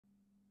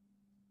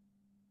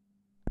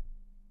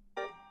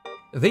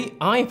The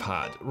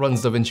iPad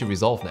runs Davinci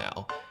Resolve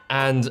now,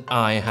 and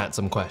I had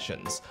some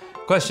questions.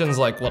 Questions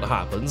like what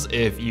happens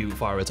if you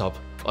fire it up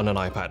on an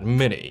iPad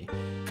mini?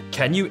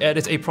 Can you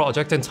edit a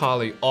project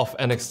entirely off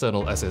an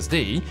external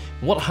SSD?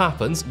 What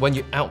happens when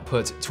you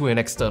output to an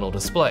external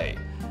display?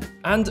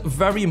 And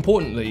very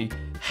importantly,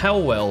 how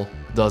well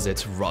does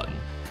it run?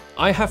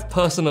 I have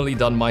personally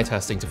done my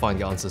testing to find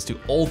the answers to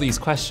all these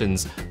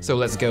questions, so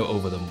let's go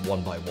over them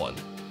one by one.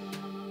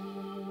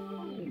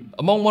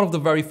 Among one of the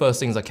very first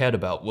things I cared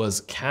about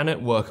was, can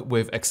it work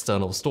with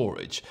external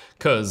storage?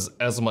 Cause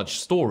as much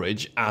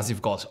storage as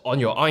you've got on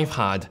your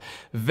iPad,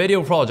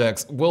 video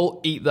projects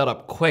will eat that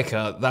up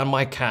quicker than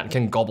my cat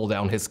can gobble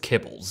down his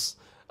kibbles.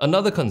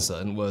 Another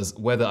concern was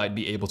whether I'd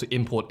be able to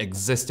import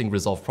existing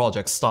Resolve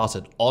projects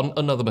started on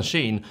another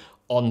machine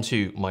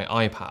onto my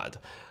iPad.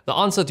 The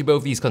answer to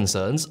both these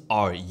concerns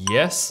are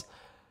yes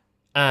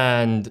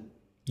and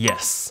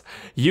yes.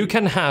 You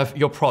can have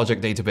your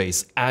project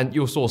database and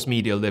your source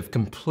media live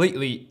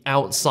completely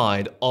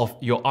outside of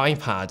your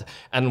iPad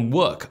and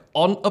work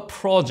on a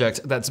project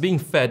that's being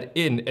fed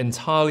in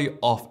entirely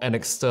off an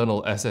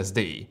external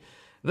SSD.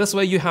 This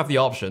way you have the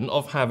option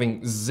of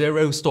having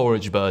zero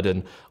storage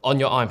burden on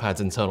your iPad's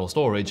internal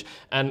storage,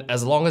 and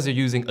as long as you're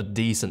using a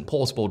decent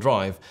portable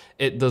drive,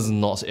 it does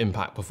not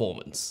impact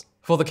performance.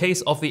 For the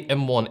case of the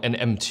M1 and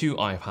M2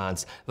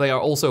 iPads, they are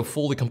also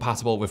fully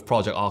compatible with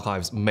project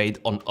archives made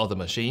on other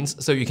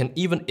machines, so you can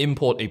even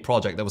import a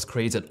project that was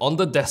created on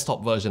the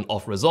desktop version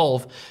of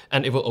Resolve,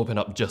 and it will open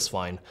up just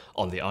fine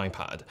on the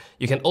iPad.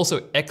 You can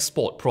also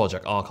export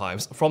project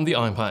archives from the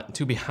iPad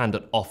to be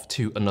handed off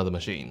to another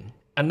machine.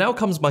 And now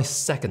comes my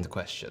second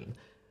question.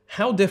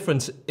 How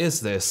different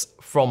is this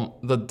from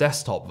the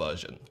desktop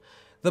version?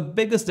 The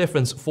biggest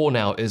difference for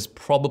now is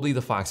probably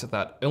the fact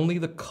that only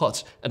the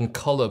cut and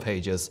color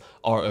pages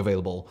are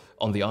available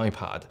on the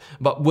iPad.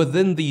 But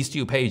within these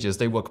two pages,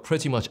 they work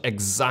pretty much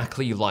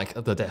exactly like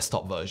the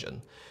desktop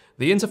version.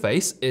 The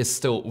interface is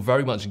still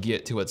very much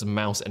geared towards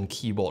mouse and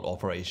keyboard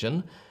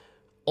operation,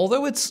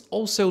 although it's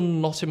also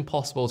not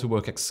impossible to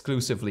work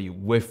exclusively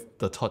with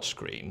the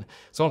touchscreen.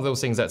 It's one of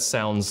those things that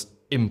sounds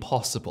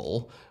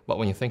impossible, but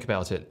when you think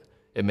about it,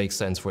 it makes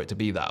sense for it to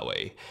be that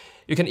way.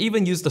 You can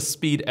even use the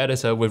speed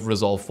editor with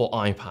Resolve for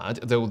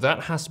iPad, though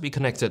that has to be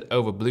connected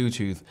over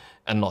Bluetooth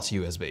and not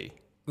USB.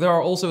 There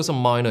are also some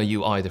minor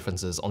UI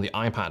differences on the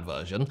iPad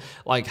version,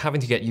 like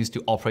having to get used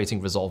to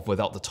operating Resolve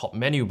without the top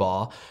menu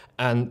bar,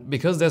 and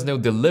because there's no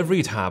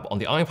delivery tab on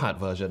the iPad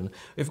version,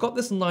 we've got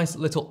this nice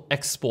little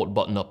export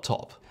button up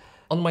top.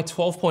 On my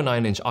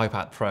 12.9-inch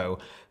iPad Pro,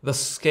 the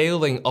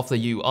scaling of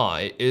the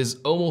UI is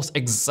almost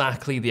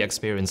exactly the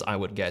experience I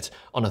would get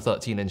on a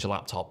 13-inch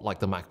laptop like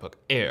the MacBook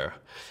Air.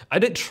 I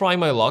did try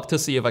my luck to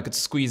see if I could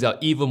squeeze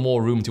out even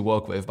more room to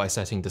work with by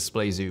setting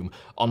display zoom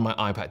on my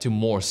iPad to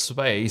more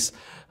space,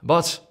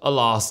 but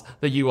alas,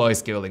 the UI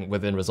scaling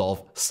within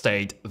Resolve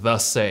stayed the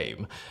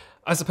same.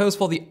 I suppose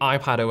for the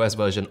iPadOS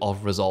version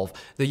of Resolve,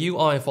 the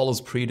UI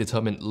follows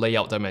predetermined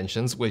layout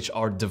dimensions which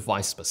are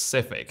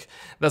device-specific.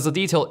 There's a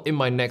detail in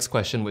my next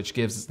question which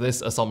gives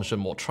this assumption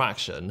more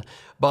traction,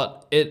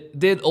 but it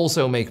did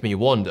also make me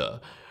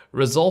wonder.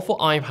 Resolve for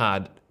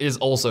iPad is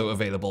also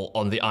available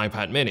on the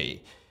iPad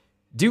mini.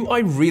 Do I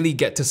really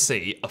get to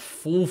see a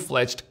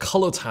full-fledged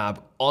color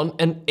tab on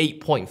an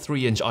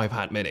 8.3-inch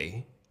iPad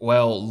mini?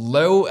 Well,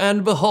 lo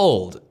and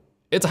behold,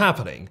 it's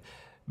happening.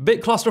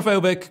 Bit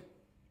claustrophobic,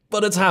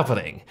 but it's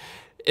happening.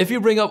 If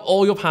you bring up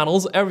all your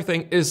panels,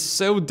 everything is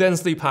so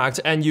densely packed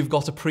and you've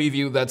got a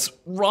preview that's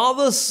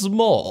rather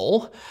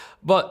small,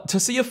 but to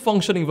see a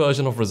functioning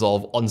version of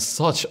Resolve on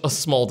such a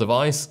small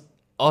device,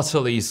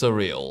 utterly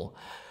surreal.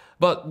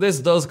 But this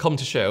does come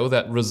to show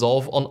that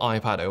Resolve on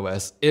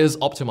iPadOS is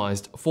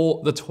optimized for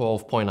the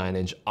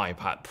 12.9-inch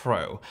iPad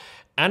Pro.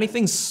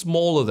 Anything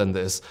smaller than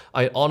this,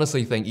 I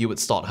honestly think you would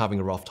start having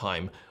a rough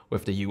time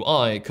with the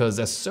UI, because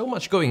there's so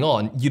much going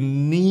on, you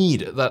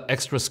need that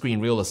extra screen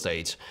real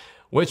estate.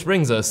 Which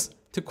brings us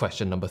to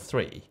question number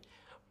 3.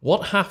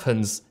 What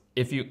happens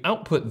if you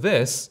output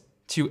this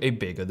to a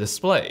bigger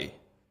display?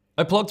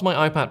 I plugged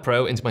my iPad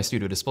Pro into my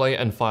studio display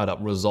and fired up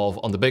Resolve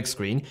on the big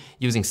screen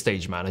using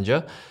Stage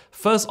Manager.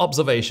 First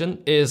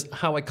observation is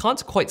how I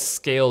can't quite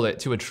scale it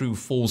to a true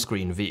full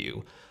screen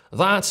view.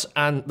 That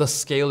and the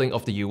scaling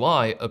of the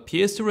UI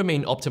appears to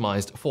remain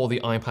optimized for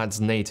the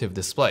iPad's native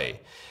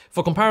display.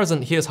 For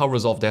comparison, here's how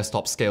Resolve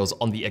Desktop scales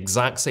on the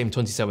exact same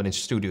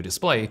 27-inch studio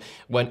display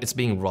when it's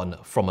being run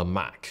from a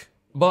Mac.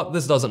 But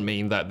this doesn't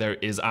mean that there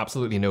is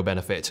absolutely no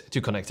benefit to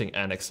connecting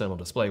an external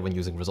display when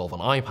using Resolve on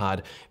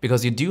iPad,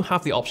 because you do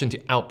have the option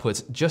to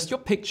output just your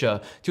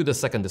picture to the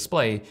second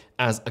display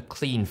as a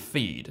clean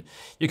feed.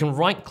 You can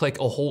right-click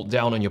or hold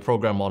down on your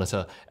program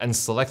monitor and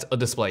select a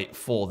display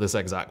for this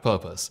exact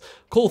purpose.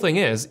 Cool thing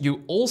is,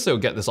 you also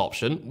get this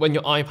option when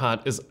your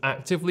iPad is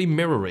actively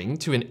mirroring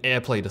to an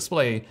AirPlay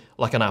display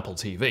like an Apple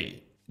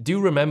TV. Do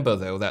remember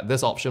though that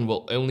this option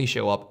will only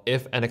show up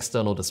if an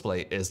external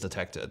display is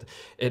detected.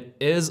 It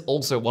is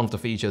also one of the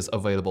features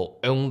available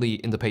only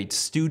in the paid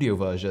studio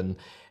version,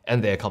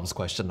 and there comes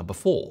question number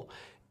 4.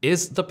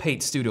 Is the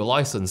paid studio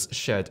license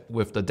shared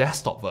with the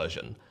desktop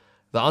version?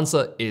 The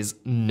answer is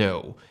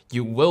no.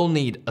 You will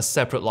need a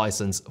separate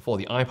license for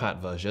the iPad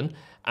version,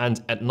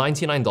 and at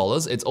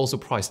 $99, it's also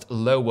priced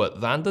lower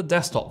than the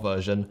desktop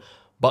version.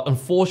 But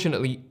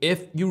unfortunately,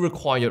 if you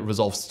require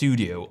Resolve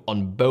Studio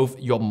on both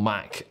your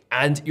Mac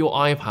and your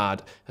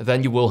iPad,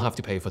 then you will have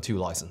to pay for 2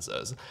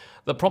 licenses.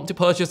 The prompt to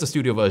purchase the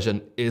Studio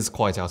version is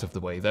quite out of the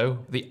way though.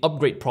 The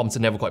upgrade prompt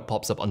never quite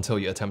pops up until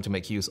you attempt to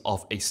make use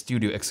of a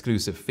Studio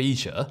exclusive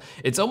feature.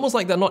 It's almost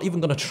like they're not even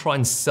going to try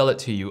and sell it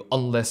to you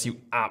unless you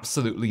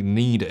absolutely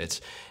need it.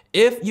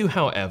 If you,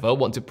 however,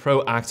 want to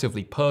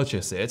proactively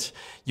purchase it,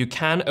 you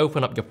can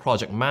open up your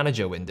Project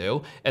Manager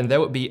window, and there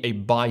would be a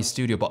Buy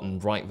Studio button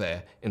right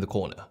there in the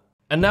corner.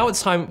 And now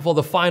it's time for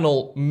the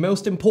final,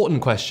 most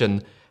important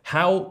question: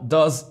 how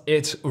does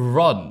it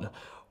run?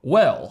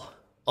 Well,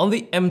 on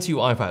the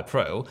M2 iPad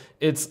Pro,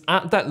 it's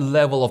at that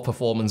level of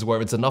performance where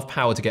it's enough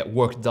power to get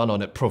work done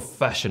on it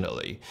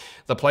professionally.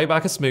 The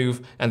playback is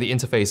smooth and the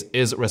interface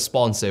is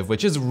responsive,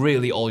 which is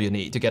really all you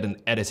need to get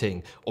an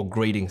editing or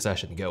grading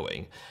session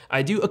going.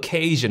 I do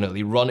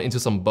occasionally run into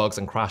some bugs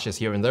and crashes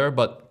here and there,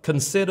 but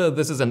consider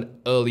this is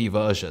an early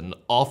version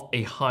of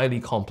a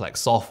highly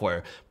complex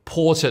software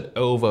ported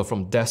over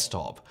from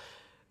desktop.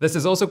 This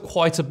is also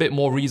quite a bit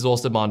more resource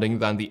demanding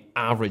than the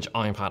average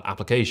iPad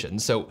application,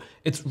 so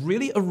it's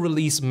really a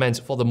release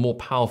meant for the more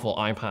powerful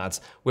iPads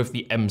with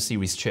the M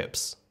series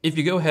chips. If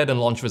you go ahead and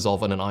launch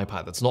Resolve on an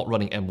iPad that's not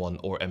running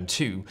M1 or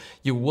M2,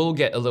 you will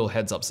get a little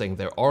heads up saying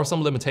there are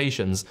some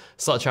limitations,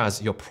 such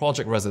as your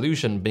project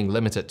resolution being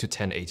limited to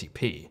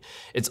 1080p.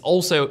 It's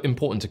also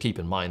important to keep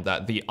in mind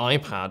that the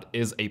iPad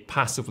is a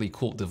passively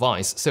cooled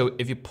device, so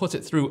if you put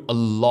it through a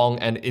long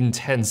and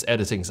intense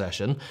editing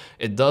session,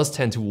 it does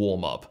tend to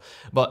warm up.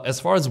 But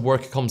as far as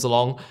work comes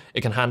along,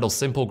 it can handle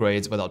simple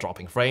grades without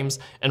dropping frames,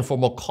 and for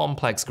more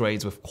complex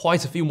grades with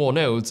quite a few more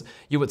nodes,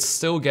 you would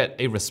still get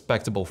a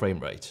respectable frame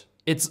rate.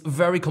 It's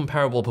very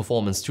comparable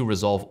performance to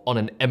Resolve on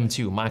an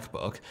M2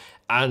 MacBook,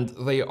 and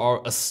they are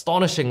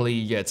astonishingly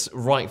yet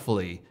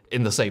rightfully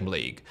in the same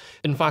league.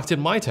 In fact, in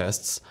my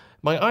tests,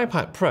 my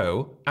iPad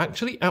Pro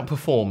actually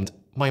outperformed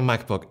my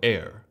MacBook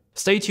Air.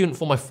 Stay tuned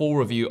for my full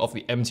review of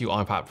the M2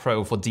 iPad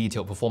Pro for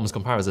detailed performance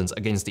comparisons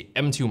against the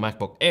M2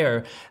 MacBook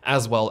Air,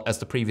 as well as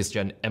the previous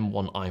gen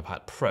M1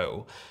 iPad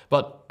Pro.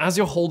 But as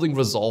you're holding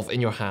Resolve in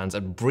your hands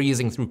and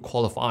breezing through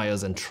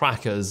qualifiers and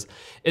trackers,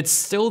 it's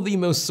still the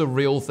most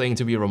surreal thing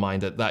to be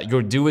reminded that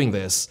you're doing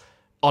this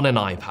on an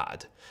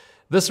iPad.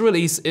 This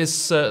release is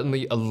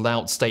certainly a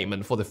loud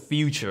statement for the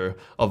future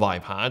of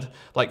iPad.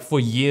 Like, for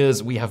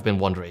years we have been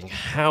wondering,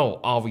 how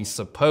are we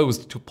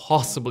supposed to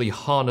possibly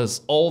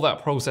harness all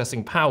that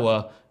processing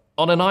power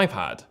on an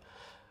iPad?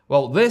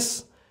 Well,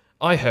 this,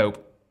 I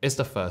hope, is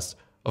the first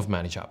of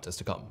many chapters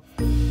to come.